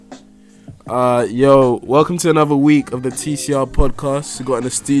Welcome to another week of the TCR podcast. We got in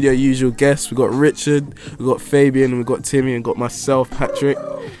the studio usual guests. We got Richard, we got Fabian, we got Timmy, and got myself, Patrick.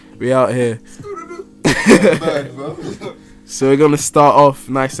 We out here. So we're gonna start off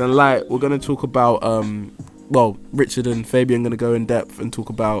nice and light. We're gonna talk about Richard and Fabian are gonna go in depth and talk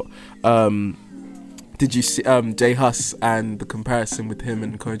about did you see J Hus and the comparison with him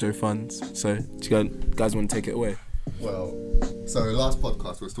and Kojo Funds? So do you guys want to take it away? Well, so last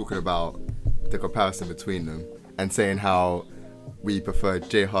podcast was talking about the comparison between them and saying how we prefer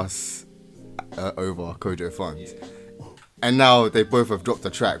J Hus over Kojo Funds. And now they both have dropped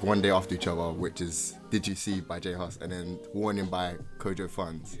a track one day after each other, which is Did You See by J Hus and then Warning by Kojo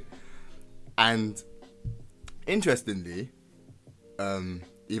Funds. And interestingly,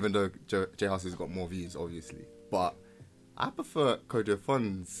 even though J Hus has got more views, obviously, but I prefer Kojo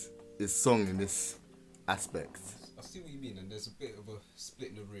Funds' song in this aspect. I see what you mean, and there's a bit of a split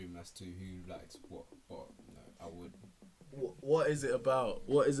in the room as to who likes what, but no, I would. What is it about?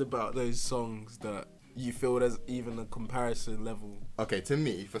 What is about those songs that you feel there's even a comparison level? Okay, to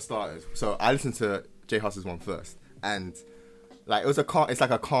me, for starters, so I listened to J Hus's one first, and like it's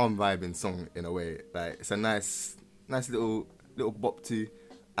like a calm vibing song in a way. Like it's a nice little bop too,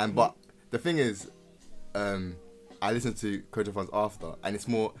 and but the thing is, I listened to Kojo Funds after, and it's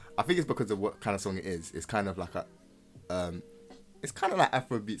more. I think it's because of what kind of song it is. It's kind of like it's kind of like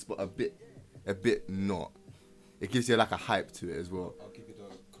Afro beats, but a bit not. It gives you like a hype to it as well. I'll give you the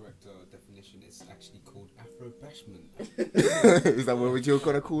correct definition. It's actually called Afro bashment. Is that what you're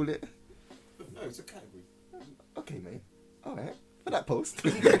gonna call it? No, it's a category. Okay, mate. All right, for that post.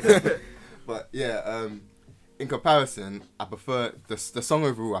 But yeah, in comparison, I prefer the song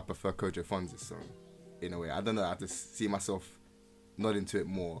overall. I prefer Kojo Funds' song. In a way, I don't know. I just see myself nodding to it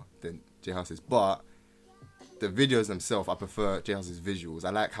more than J Hus's, but the videos themselves, I prefer J Hus's visuals.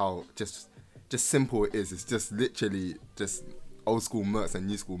 I like how just simple it is. It's just literally just old school Mercs and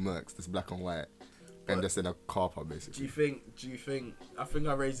new school Mercs, just black and white, and just in a car park basically. Do you think? I think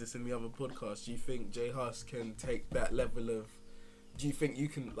I raised this in the other podcast. Do you think J Hus can take that level of? Do you think you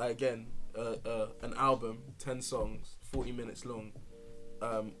can an album, 10 songs, 40 minutes long?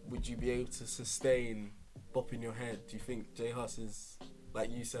 Would you be able to sustain bop in your head? Do you think J Hus is, like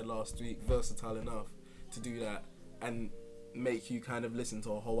you said last week, versatile enough to do that and make you kind of listen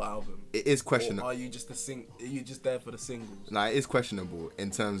to a whole album? It is questionable. Or are you just Are you just there for the singles? Nah, it is questionable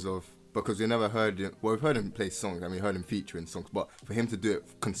in terms of because we never heard him. Well, we've heard him play songs. I mean, we heard him featuring songs, but for him to do it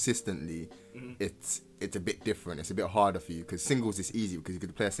consistently, it's a bit different. It's a bit harder for you because singles is easy because you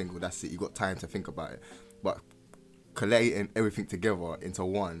could play a single. That's it. You got time to think about it, but collating everything together into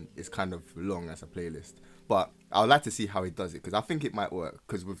one is kind of long as a playlist. But I would like to see how he does it because I think it might work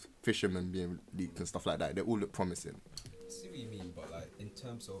because with Fisherman being leaked and stuff like that, they all look promising. I see what you mean, but like in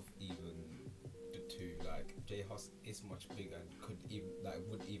terms of even the two, like J Hus is much bigger and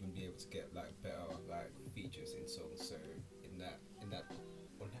would even be able to get like better like features in songs. So on that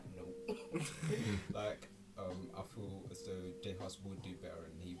note, like I feel as though J Hus would do better,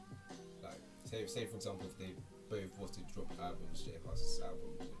 and he like say for example if they both was to drop albums, J Hus's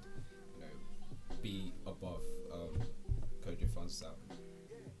album would be above Kojo Funds' album.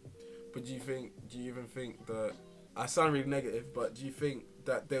 But do you even think that, I sound really negative, but do you think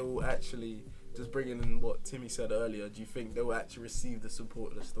that they will actually, just bringing in what Timmy said earlier, do you think they will actually receive the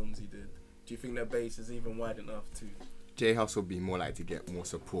support that Stormzy did? Do you think their base is even wide enough to? J Hus will be more likely to get more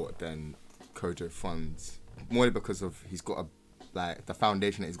support than Kojo Funds, more because of he's got the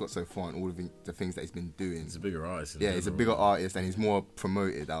foundation that he's got so far and all of the things that he's been doing. He's a bigger artist. Yeah, he's a bigger artist and he's more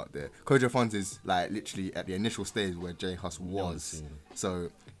promoted out there. Kojo Funds is like literally at the initial stage where J Hus was. So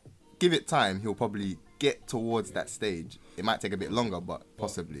give it time, he'll probably get towards that stage. It might take a bit longer, but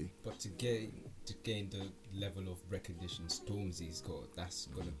possibly. But to gain the level of recognition Stormzy's got, that's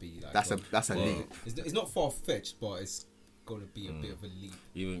gonna be like that's a leap. It's not far fetched, but it's gonna be a bit of a leap.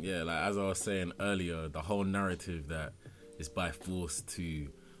 Even like as I was saying earlier, the whole narrative that it's by force to.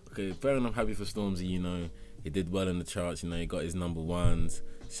 Okay, fair enough. Happy for Stormzy. He did well in the charts. He got his number ones,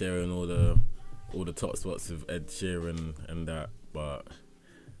 sharing all the top spots with Ed Sheeran and that. But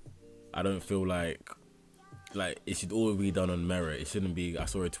I don't feel like it should all be done on merit. It shouldn't be. I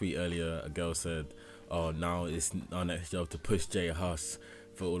saw a tweet earlier. A girl said, "Oh, now it's our next job to push J Hus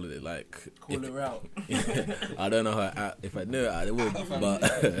for all of it." Like, call her out. I don't know if I knew it, I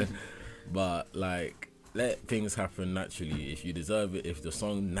would. But like, let things happen naturally. If you deserve it, if the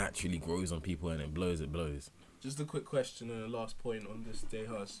song naturally grows on people and it blows, it blows. Just a quick question and a last point on this J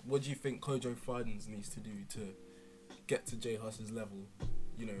Hus. What do you think Kojo Funds needs to do to get to J Hus's level?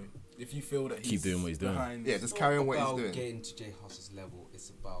 you know, if you feel that he's Keep doing what he's doing. behind, Yeah, just carry on what he's about doing. getting to J Huss's level. It's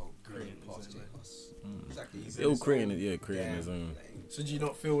about going Creating past his J own Huss. Mm. Exactly. He's Still his creating own it, yeah, creating his damn own. lane. So do you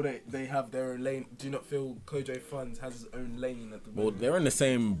not feel that they have their own lane? Do you not feel Kojo Funds has his own lane at the Well, moment? they're in the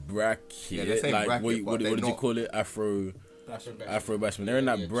same bracket. Yeah, the same like bracket, what but did they're you not- call it? Afro bashment. They're in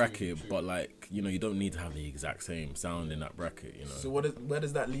that Yeah, true, bracket, true. but like, you know, you don't need to have the exact same sound in that bracket. You know. So where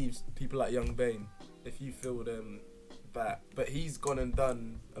does that leave people like Young Bane? If you feel them back, but he's gone and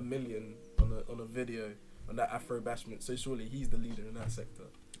done $1 million on a video on that Afro bashment. So surely he's the leader in that sector.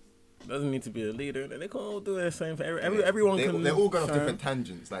 Doesn't need to be a leader. They can all do the same thing. Everyone can. They're all going off shine. different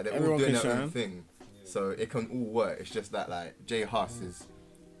tangents. Like they're Everyone all doing can their own shine. thing, so it can all work. It's just that like Jay Huss is,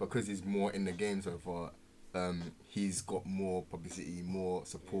 because he's more in the game so far. He's got more publicity, more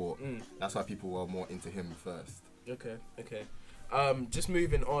support. That's why people are more into him first. Okay. Just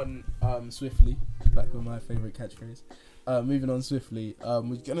moving on swiftly. Back with my favorite catchphrase. Moving on swiftly.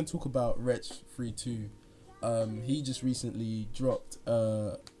 We're gonna talk about Wretch 3-2. He just recently dropped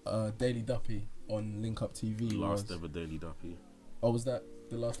Daily Duppy on Link Up TV. Last ever Daily Duppy. Oh, was that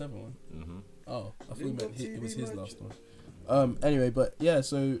the last ever one? Mm-hmm. Oh, I thought you Link meant Up it was TV his legend. last one. Anyway, but yeah,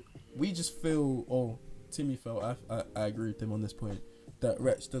 so we just feel, or Timmy felt, I agree with him on this point, that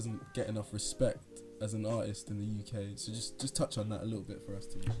Wretch doesn't get enough respect as an artist in the UK. So just touch on that a little bit for us,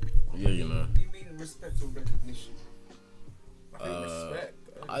 Timmy. Yeah, you know. Do you mean respect or recognition? I think respect.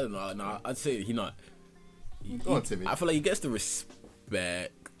 I don't know. No, I'd say he not. Go on, Timmy. I feel like he gets the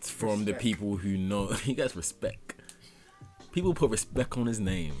respect from the Respect. people who know. He gets respect. People put respect on his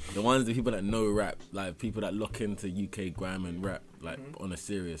name. The people that know rap, like people that look into UK grime and rap, like on a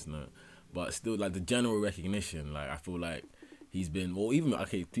serious note. But still, like the general recognition, like I feel like he's been, or even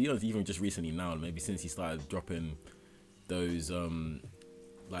okay, to be honest, even just recently now, maybe since he started dropping those,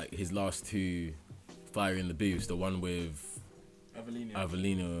 like his last two Fire in the Booths, the one with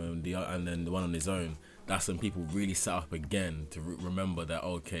Avelino and then the one on his own. That's when people really sat up again to remember that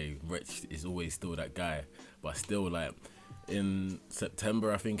okay, Wretch is always still that guy. But still, like in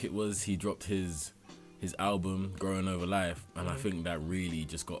September, I think it was, he dropped his album Growing Over Life, and I think that really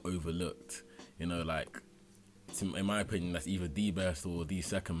just got overlooked. You know, like in my opinion, that's either the best or the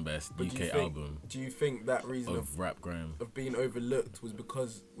second best But UK album Do you think that reason of rap grime. of being overlooked was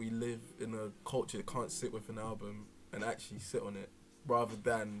because we live in a culture that can't sit with an album and actually sit on it, rather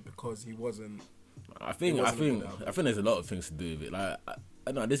than because he wasn't? I think It wasn't a good album. there's a lot of things to do with it. Like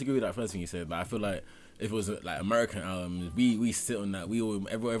I disagree with that first thing you said, but I feel like if it was like American albums, we sit on that.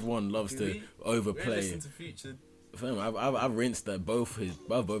 Everyone loves to overplay. Listen to Future. Fam, I've rinsed that both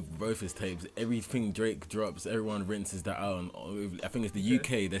his tapes. Everything Drake drops, everyone rinses that out. And I think it's the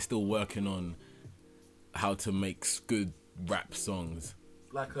UK. They're still working on how to make good rap songs.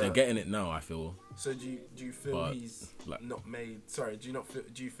 Like They're getting it now. I feel. So do you feel But, he's like- not made? Sorry, do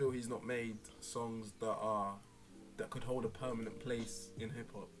you feel he's not made songs that could hold a permanent place in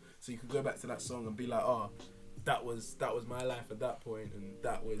hip hop? So you could go back to that song and be like, oh, that was my life at that point, and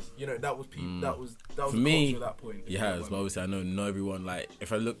that was that was that was For the me, culture at that point. He has, but obviously I know not everyone. Like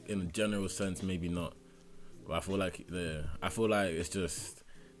if I look in a general sense, maybe not. But I feel like it's just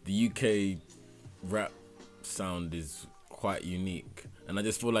the UK rap sound is quite unique, and I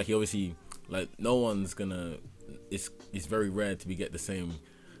just feel like he obviously like no one's gonna. It's very rare to get the same.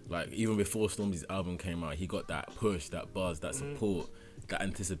 Like even before Stormzy's album came out, he got that push, that buzz, that support, that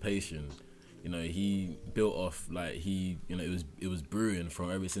anticipation. You know, he built off like it was brewing from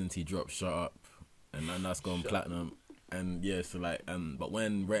ever since he dropped Shut Up, and then that's gone platinum. And yeah, so like but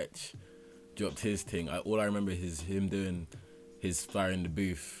when Wretch dropped his thing, all I remember is him doing his Fire in the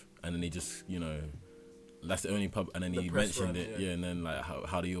Booth, and then he just that's the only pub, and then The he press mentioned run, it, yeah. and then like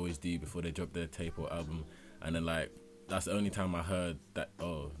how they always do before they drop their tape or album, and then like that's the only time I heard that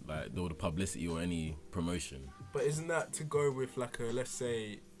like all the publicity or any promotion. But isn't that to go with like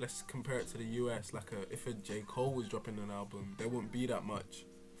let's compare it to the US, like if a J. Cole was dropping an album, there wouldn't be that much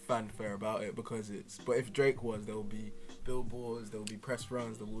fanfare about it but if Drake was, there will be billboards, there will be press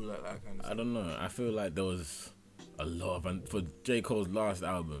runs, there will that kind of stuff. I don't know. I feel like there was a lot of for J. Cole's last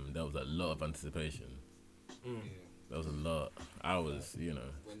album. There was a lot of anticipation. Yeah. There was a lot. I was,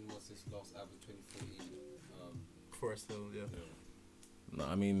 When was his last album? 2014. Forest Hill, yeah. No,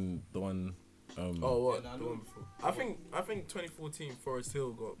 I mean the one. Oh, what? Yeah, no, I The know. one before. I think 2014 Forest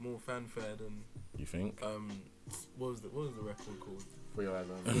Hill got more fanfare than You think? what was the record called? For your eyes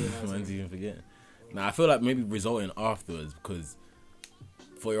only. When do you even forget? Nah, I feel like maybe resulting afterwards because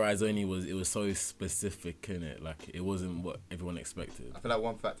For Your Eyes Only was so specific in it. Like it wasn't what everyone expected. I feel like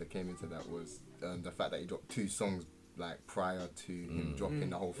one factor came into that was the fact that he dropped 2 songs like prior to him dropping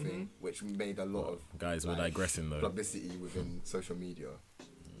the whole thing, which made a lot of Guys, we're digressing though. publicity within social media.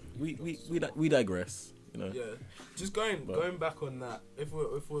 we digress. You know. Yeah, just going But- back on that. If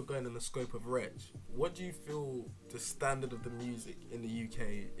we're going in the scope of Reg, what do you feel the standard of the music in the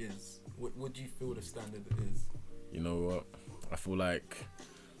UK is? What do you feel the standard is? You know what? I feel like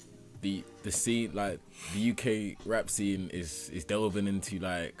the scene, like the UK rap scene, is delving into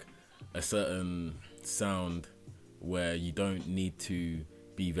like a certain sound where you don't need to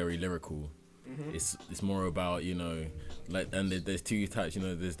be very lyrical. It's more about, you know, like, and there's two types. You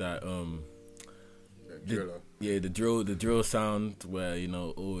know, there's that Driller. yeah, the drill sound where, you know,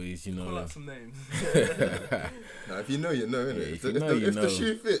 always, you Call know, out some names. Now, if you know, you know, innit? Yeah, If if you the- know, if you the know.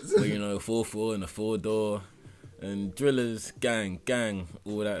 shoe fits. where, you know, 4/4 and a 4-door, and drillers, gang,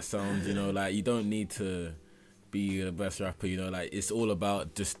 all that sounds. You know, like, you don't need to be the best rapper. You know, like, it's all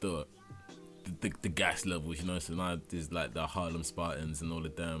about just the gas levels. You know, so now there's like the Harlem Spartans and all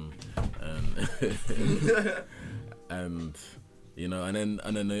of them, and and you know, and then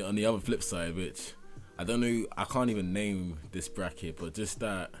on the other flip side, which I don't know, I can't even name this bracket, but just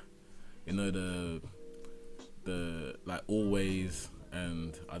that, you know, the like Always,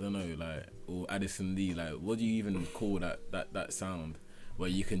 and I don't know, like, or Addison Lee, like, what do you even call that sound where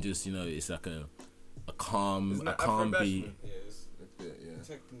you can just, you know, it's like a calm Isn't that beat. Afro-Bashment? Yeah, it's Yeah.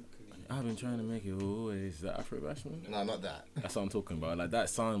 technically. I've been trying to make it always. Is that Afro Bashment? No, not that. That's what I'm talking about. Like that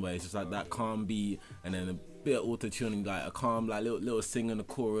sound where it's just like that calm beat, and then a bit of auto tuning, like a calm, like little sing in the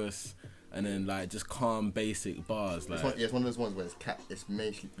chorus, and then like just calm basic bars. Like It's one of those ones where it's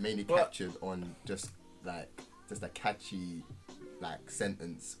mainly But- captured on just a catchy like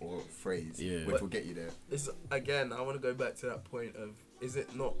sentence or phrase, Yeah. which will get you there. It's again, I want to go back to that point of, is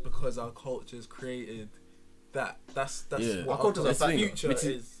it not because our culture's created that's Yeah. what Our culture's our a thing, future which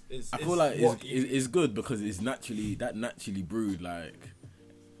is. I feel like what you- it's good because it's naturally brewed. Like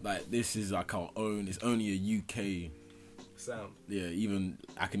this is like our own. It's only a UK. sound. Yeah, even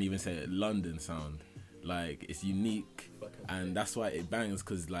I can even say a London sound. Like it's unique, Fucking and that's why it bangs,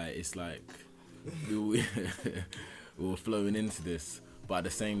 because like it's like we were flowing into this, but at the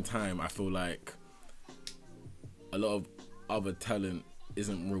same time I feel like a lot of other talent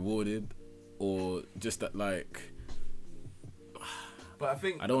isn't rewarded, or just that, like, But I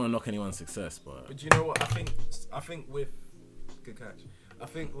think I don't want to knock anyone's success, but But you know what? I think with good catch. I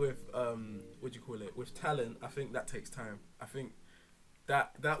think with what do you call it? With talent, I think that takes time. I think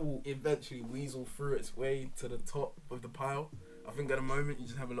that will eventually weasel through its way to the top of the pile. I think at the moment you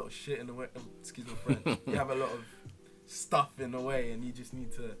just have a lot of shit in the way. Excuse my French. You have a lot of stuff in the way, and you just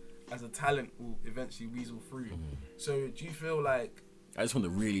need to, as a talent, will eventually weasel through. So do you feel like? I just want the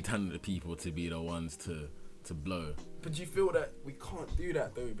really talented people to be the ones to blow. But do you feel that we can't do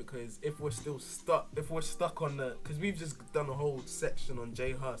that though? Because if we're stuck on the, because we've just done a whole section on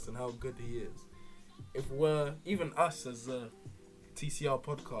J Hus and how good he is. If we're, even us as a TCR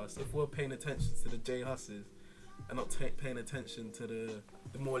podcast, if we're paying attention to the J Husses and not paying attention to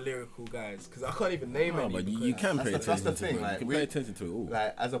the more lyrical guys, because I can't even name No, any. but you because- can That's pay the- that's attention the to thing, it. like, You can we- pay attention to it all.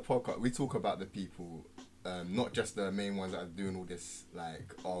 Like as a podcast, we talk about the people, not just the main ones that are doing all this,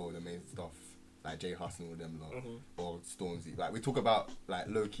 like the main stuff, like Jay Huss and all them lot, or Stormzy. Like we talk about like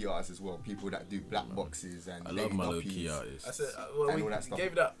low key artists as well, people that do black boxes and I love my low guppies. key artists. I said, And we all that stuff.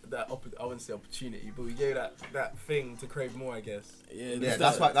 gave that I wouldn't say opportunity, but we gave that thing to crave more, I guess. Yeah,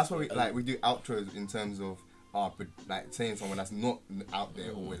 that's why we like we do outros in terms of like saying someone that's not out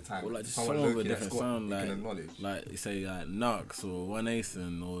there all the time. Or like just someone someone with a low-key that's different sound, you like, can acknowledge. like say like Nux or One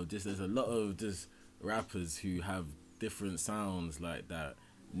Asen, or just there's a lot of just rappers who have different sounds like that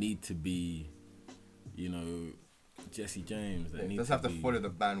need to be, you know, Jesse James. That Yeah, need just have to be, follow the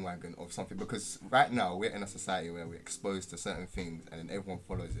bandwagon of something, because right now we're in a society where we're exposed to certain things and then everyone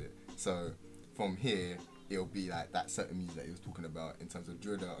follows it. So from here, it'll be like that certain music that he was talking about in terms of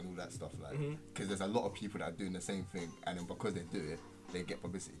driller and all that stuff, like because there's a lot of people that are doing the same thing, and then because they do it, they get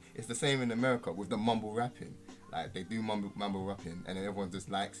publicity. It's the same in America with the mumble rapping. Like they do mumble rapping, and then everyone just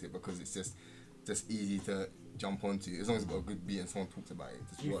likes it because it's just easy to jump onto. As long as it's got a good beat and someone talks about it, it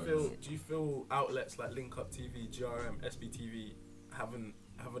just works. Do you feel outlets like Link Up TV, GRM, SBTV have an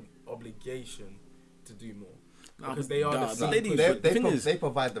obligation to do more? Because they are the they do. But the thing is, they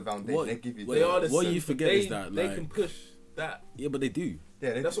provide the foundation. what- They give you. They are the What same- you forget they, is that, they like- can push that. yeah, but they do.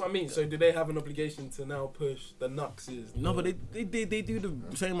 Yeah, That's what I mean. So do they have an obligation to now push the Nuxes? No, but they do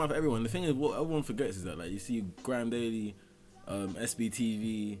the same amount for everyone. The thing is, what everyone forgets is that, like, you see Grime Daily,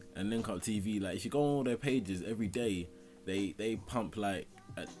 SBTV, and Link Up TV. Like, if you go on all their pages every day, they pump like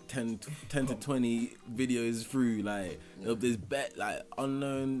at 10 to 20 videos through. Like, of this like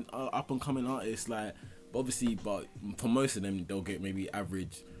unknown up and coming artists. Like, obviously, but for most of them, they'll get maybe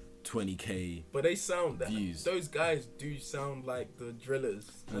average 20k. But they sound views. Those guys do sound like the drillers.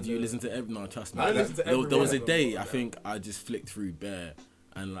 Do you listen to every? No, trust me. I listen to every there was one a of them. day I think I just flicked through Bear,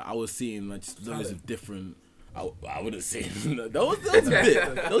 and like, I was seeing like just loads of different. I wouldn't say that was a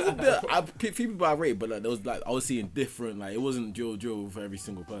bit. That was a bit. I pick people by rate, but like there was like I was seeing different. Like it wasn't drill for every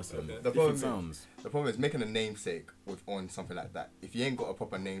single person. Okay. Different sounds. The problem is making a namesake on something like that. If you ain't got a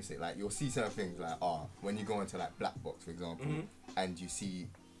proper namesake, like you'll see certain things like when you go into like Black Box, for example, and you see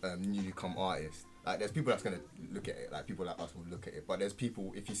newly come artists. Like there's people that's gonna look at it. Like people like us will look at it. But there's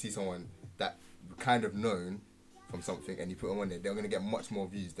people, if you see someone that kind of known from something and you put them on there, they're gonna get much more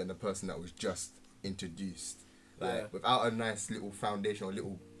views than the person that was just introduced. Like without a nice little foundation or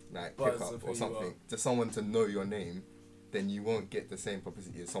little like Buzz pickup of who or you something, are. to someone to know your name, then you won't get the same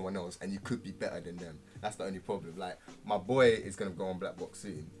publicity as someone else, and you could be better than them. That's the only problem. Like my boy is gonna go on Black Box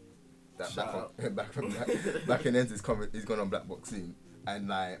soon. Back in Ends is coming. He's going on Black Box soon, and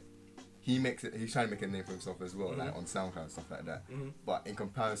like he's trying to make a name for himself as well, like on SoundCloud and stuff like that. But in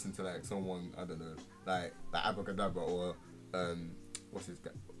comparison to like someone, I don't know, like Abracadabra or what's his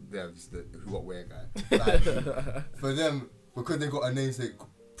guy? Devs, the Who What Where guy. Like, for them, because they got a namesake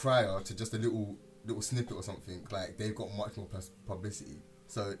prior to just a little snippet or something, like they've got much more publicity.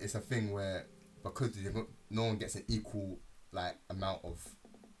 So it's a thing where because no one gets an equal like amount of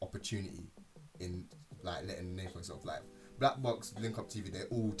opportunity in like letting the name for itself. Like Black Box, Link Up TV, they're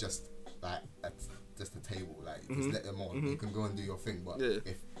all just like at just a table. Like just let them on. You can go and do your thing. But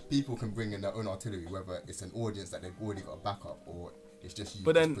if people can bring in their own artillery, whether it's an audience that they've already got a backup or it's just you.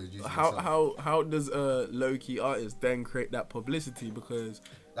 But then, producing how does a low key artist then create that publicity? Because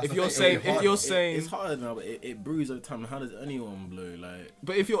That's if the you're thing, it'll saying, be It's hard now, but it brews over time. How does anyone blow? Like,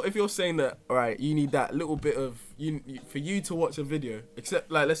 but if you're saying that, all right, you need that little bit of for you to watch a video.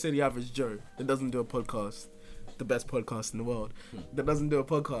 Except like, let's say the average Joe that doesn't do a podcast, the best podcast in the world, that doesn't do a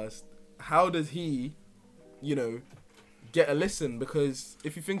podcast. How does he, get a listen? Because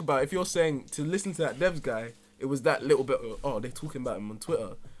if you think about it, if you're saying to listen to that Devs guy, it was that little bit of, they're talking about him on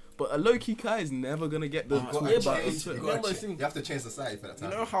Twitter. But a low-key guy is never going to get the talk yeah, about but on it's- Twitter. you have to change society for that you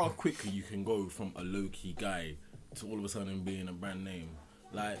time. know how quickly you can go from a low key guy to all of a sudden being a brand name.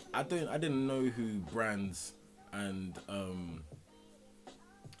 Like I didn't know who Brands and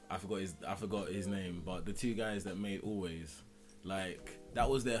I forgot his name, but the two guys that made Always, like that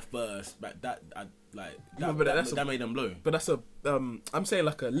was their first. But that made them blow. But that's I'm saying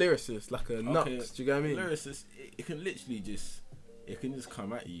like a lyricist, like a Nux. Do you get what I mean? Lyricist, it can literally just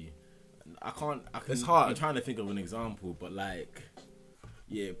come at you. I can. It's hard. I'm trying to think of an example, but like,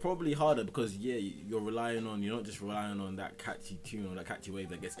 yeah, probably harder because you're not just relying on that catchy tune or that catchy wave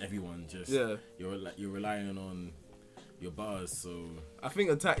that gets everyone. You're relying on your bars. So I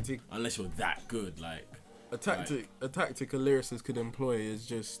think a tactic unless you're that good, like a tactic a lyricist could employ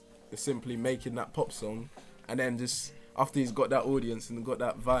is simply making that pop song, and then just after he's got that audience and got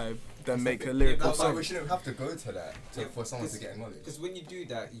that vibe, then make a lyrical That's why song. we shouldn't have to go to that for someone to get acknowledged. Because when you do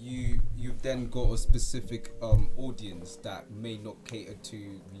that, you've then got a specific audience that may not cater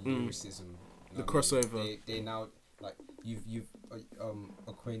to lyricism. The crossover. They now like you've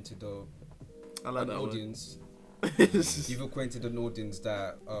acquainted I like an that audience. You've acquainted an audience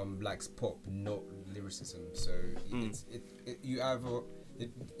that likes pop, not lyricism. So you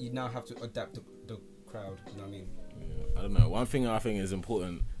now have to adapt the crowd. You know what I mean? Yeah, I don't know. One thing I think is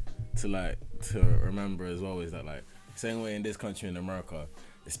important to remember as well is that like same way in this country in America,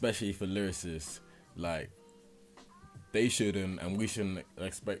 especially for lyricists, like they shouldn't and we shouldn't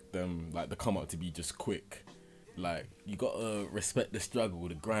expect them like the come up to be just quick. Like you gotta respect the struggle,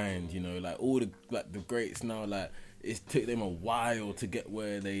 the grind. Like all the greats now, like it took them a while to get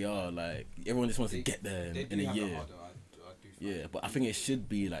where they are. Like everyone just wants to get there in a year. Yeah, but I think it should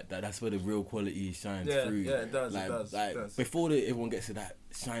be like that. That's where the real quality shines through. Yeah, it does. Like, it does. Before everyone gets to that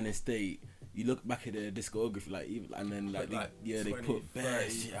shining state, you look back at their discography, and then they 20, put bare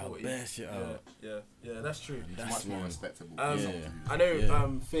 30, shit 40. out, bare shit out. Yeah, that's true. It's much more respectable. I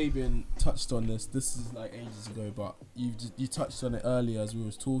know Fabian touched on this. This is like ages ago, but you touched on it earlier as we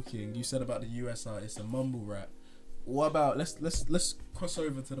was talking. You said about the US artists and mumble rap. What about let's cross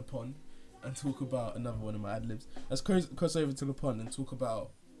over to the pond and talk about another one of my ad libs. Let's cross over to the pond and talk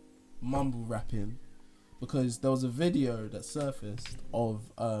about mumble rapping, because there was a video that surfaced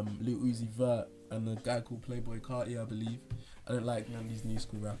of Lil Uzi Vert and a guy called Playboy Carti, I believe. I don't like none of these new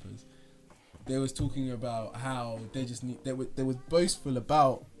school rappers. They was talking about how they was boastful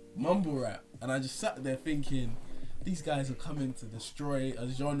about mumble rap, and I just sat there thinking, these guys are coming to destroy a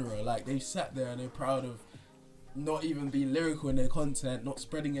genre. Like they sat there and they're proud of not even being lyrical in their content, not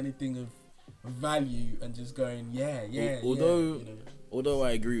spreading anything of value, and just going Although although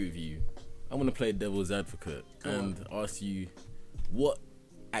I agree with you, I'm gonna play devil's advocate and ask you, what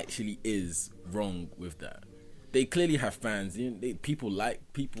actually is wrong with that? They clearly have fans.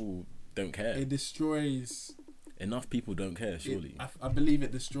 People don't care. It destroys. Enough people don't care. Surely, I believe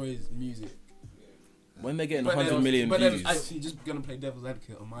it destroys music. when they're getting But 100 million but views, then actually, just gonna play devil's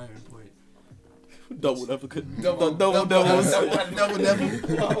advocate on my own point. double advocate, Double.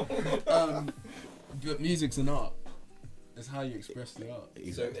 But music's an art. It's how you express the art.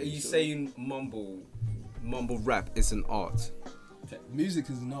 So are you saying mumble rap is an art? Music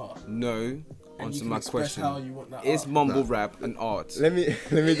is an art. No. And Answer you can my express question. how you want that Is art. mumble rap an art? Let me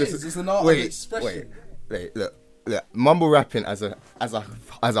It just. is, it's an art of wait, expression. wait. Look. Mumble rapping as a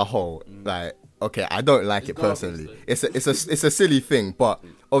whole, like, okay, I don't like it garbage, personally. though. It's a silly thing, but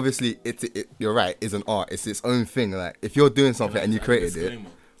obviously you're right. It's an art. It's its own thing. Like, if you're doing something and you created it,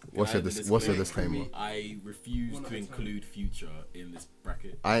 what's your disclaimer? I refuse to include Future in this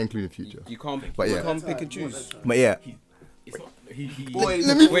bracket. I included Future. You can't. But you yeah. can't pick and choose. But yeah, It's not. He Boys,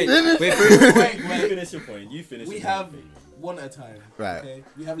 Let me Wait. you finish your point. You finish. we your have point. one at a time. Right. Okay?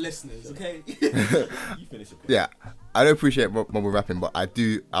 We have listeners. Okay. You finish your point. yeah. I don't appreciate mumble rapping, but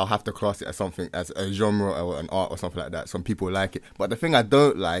I'll have to class it as something, as a genre or an art or something like that. Some people like it, but the thing I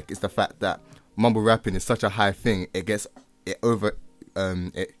don't like is the fact that mumble rapping is such a high thing. It gets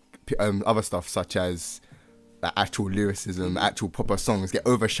other stuff such as like actual lyricism, actual proper songs get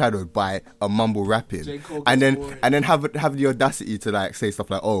overshadowed by a mumble rapping, J. Cole and gets then boring. and then have the audacity to like say stuff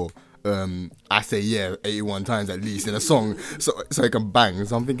like, oh, I say yeah 81 times at least in a song, so it can bang.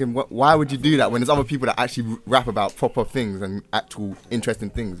 So I'm thinking, why would you do that when there's other people that actually rap about proper things and actual interesting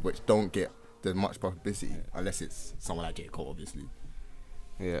things which don't get the much publicity, unless it's someone like J. Cole, obviously.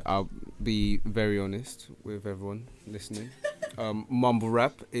 Yeah, I'll be very honest with everyone listening. Mumble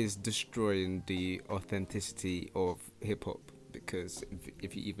rap is destroying the authenticity of hip hop, because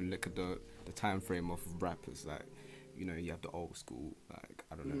if you even look at the time frame of rappers, like, you know, you have the old school, like,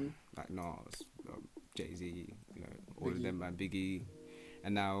 I don't know, like Nas, Jay-Z, you know, all of them, man, Biggie,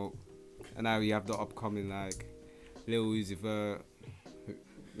 and now you have the upcoming, like, Lil Uzi Vert,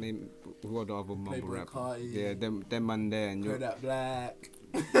 who are the other mumble Playboy rap? Carti. Yeah, them man there, and you're Kodak Black.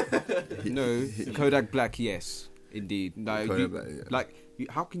 no, Kodak Black, yes, indeed. Like, Kodak Black, yeah. like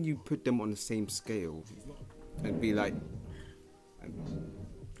how can you put them on the same scale and be like?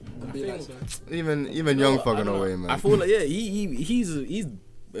 Even Young Thug in a way, man. I feel like he's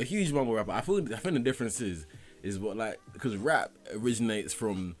a huge mumble rapper. I think the difference is what, like, because rap originates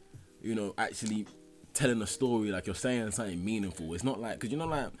from, you know, actually telling a story, like you're saying something meaningful. It's not like, because, you know,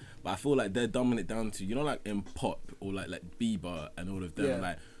 like, but I feel like they're dumbing it down to, you know, like in pop or like Bieber and all of them, Yeah.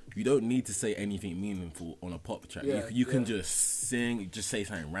 like, you don't need to say anything meaningful on a pop track. Yeah, You can just sing, just say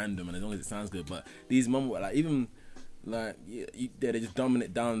something random, and as long as it sounds good. But these mumble, like, even like, they're just dumbing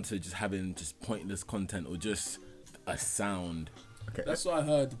it down to just having just pointless content or just a sound. Okay. That's what I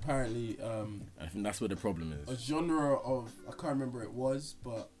heard. Apparently, I think that's what the problem a is. genre of, I can't remember what it was,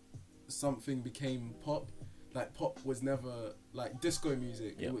 but something became pop. Like, pop was never like disco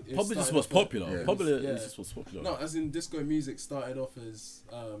music. Yeah, It pop is just started what's off as- popular. Yeah. Popular Yeah. is just what's popular. No, as in disco music started off as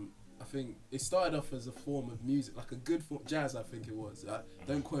I think it started off as a form of music, like a good form, jazz. I think it was.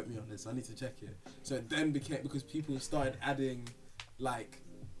 Don't quote me on this. I need to check it. So it then became, because people started adding like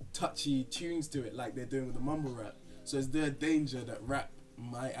touchy tunes to it, like they're doing with the mumble rap. So is there a danger that rap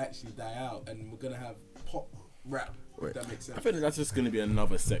might actually die out, and we're gonna have pop rap? Wait. If that makes sense. I think that's just going to be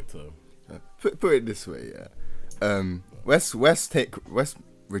another sector. Put it this way, yeah. Let's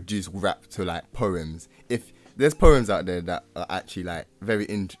reduce rap to like poems. If there's poems out there that are actually like very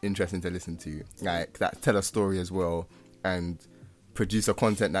interesting to listen to, like that tell a story as well, and produce a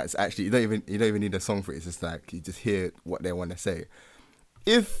content that's actually, you don't even need a song for it. It's just like you just hear what they want to say.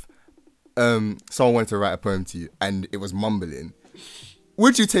 If someone wanted to write a poem to you and it was mumbling,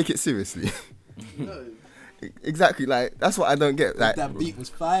 would you take it seriously? No. Exactly, like that's what I don't get. Like, That beat was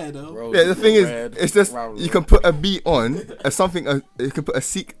fire though. Bro, yeah, the thing is, red, it's just round, you can put a beat on, you can put a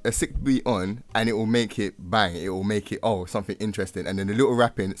sick beat on, and it will make it bang. It will make it something interesting, and then a little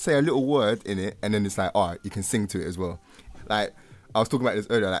rapping, say a little word in it, and then it's like you can sing to it as well. Like I was talking about this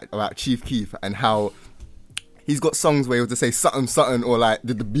earlier, like about Chief Keef and how he's got songs where he'll just say something, or like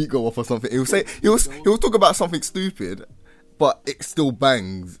did the beat go off or something. He'll talk about something stupid, but it still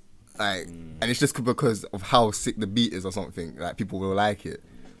bangs. Like, and it's just because of how sick the beat is or something. Like people will like it.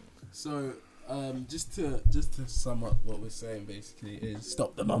 So just to sum up what we're saying basically is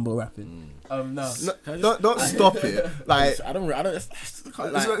stop the mumble rapping. No. Don't stop it. Like I don't. it's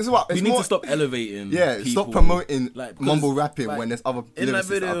We need more- to stop elevating. Yeah, people, stop promoting like, 'cause, mumble rapping like, when there's other in that lyricists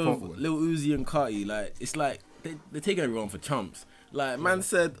video that are of comfortable. Lil Uzi and Carti, like, it's like they're taking everyone for chumps. Like, man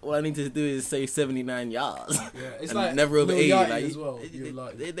said, all I need to do is say 79 yards. Yeah, it's and like never over Lil 80. Yachty Like, as well. You're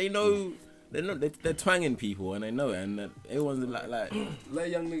like, they know. They're twanging people and they know it, and everyone's like let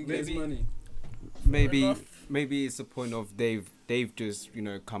young nigga get his money. Maybe it's a point of they've just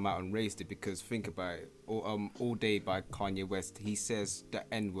come out and raised it, because think about it. All Day by Kanye West, he says the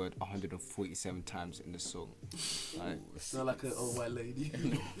N word 147 times in the song. Like, It's not like an old white lady.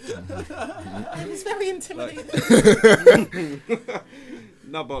 it's very intimidating.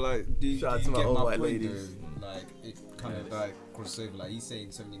 No, but like, do you Shout out to my get old my white point, ladies. though? Like, it kind of like crossover. Like, he's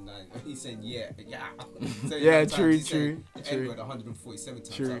saying 79. He's saying yeah. Yeah, 79 times, true, he's saying true, the true. N-word 147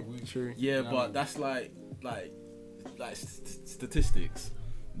 times. True, Like, true. Yeah, You know what I but mean? that's like statistics.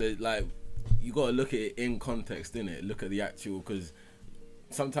 Like, you gotta look at it in context, innit? Look at the actual, because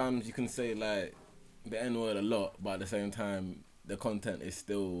sometimes you can say like the N word a lot, but at the same time the content is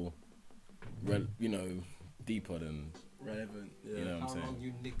still, deeper than Relevant. Yeah. you know what I'm How saying. long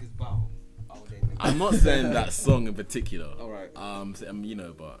you niggas bow? I'm not saying that song in particular. All right.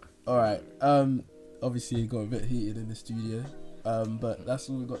 But All right. Obviously it got a bit heated in the studio. But that's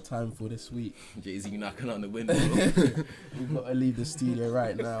all we've got time for this week. Jay-Z knocking on the window. We've got to leave the studio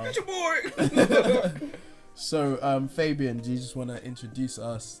right now. It's your boy. So, Fabian, do you just want to introduce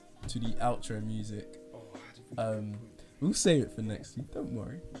us to the outro music? We'll save it for next week. Don't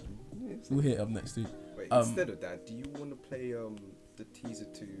worry. We'll hit it up next week. Wait, instead of that, do you want to play the teaser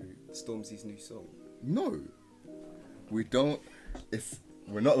to Stormzy's new song? No, we don't.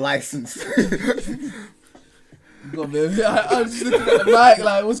 We're not licensed. I'm just looking at the mic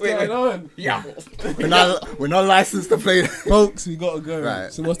like, what's going on? Yeah. we're not licensed to play. Folks, we got to go.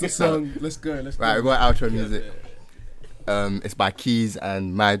 Right. So what's the song? Let's go. Right, we got outro music. It's by Keys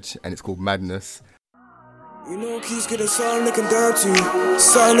and Madge, and it's called Madness. You know Keys get a sound looking down to,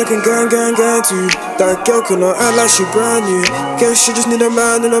 sound looking gang to. That girl cannot act like she brand new. Guess she just need a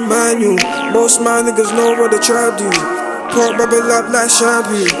man in a manual. Most man niggas know what the tribe do. Pop bubble up like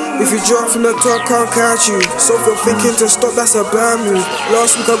shampoo. If you drop from the top, can't catch you. So if you're thinking to stop, that's a bad move.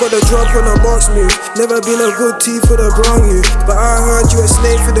 Last week I got a drop on a box move. Never been a good tea for the brung you. But I heard you a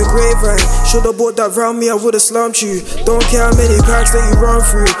snake for the grapevine. Should've bought that round me, I would've slumped you. Don't care how many packs that you run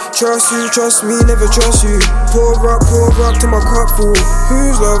through. Trust you, trust me, never trust you. Pour up to my cup full.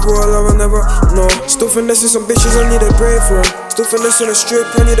 Who's love, what love, I never, no. Still finessing some bitches, I need a break from. Still finessing a strip,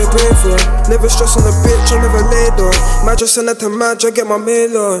 I need a break from. Never stress on a bitch, I never laid on. Just send that to Madge, I get my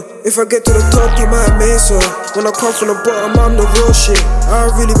mail on. If I get to the top, I might amaze her. When I come from the bottom, I'm the real shit. I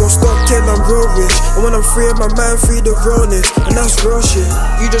really won't stop till I'm real rich. And when I'm free, my mind free the realness. And that's real shit.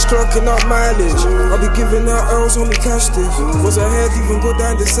 You just clocking up mileage. I'll be giving out L's, only cash this. Was ahead, even go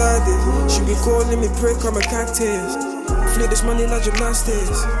down decided. She be calling me prick, I'm a cactus. Flip this money like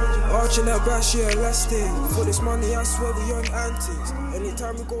gymnastics. Arching that back, she elastic. For this money, I swear we on antics.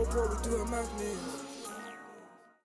 Anytime we go pro, we do a madness.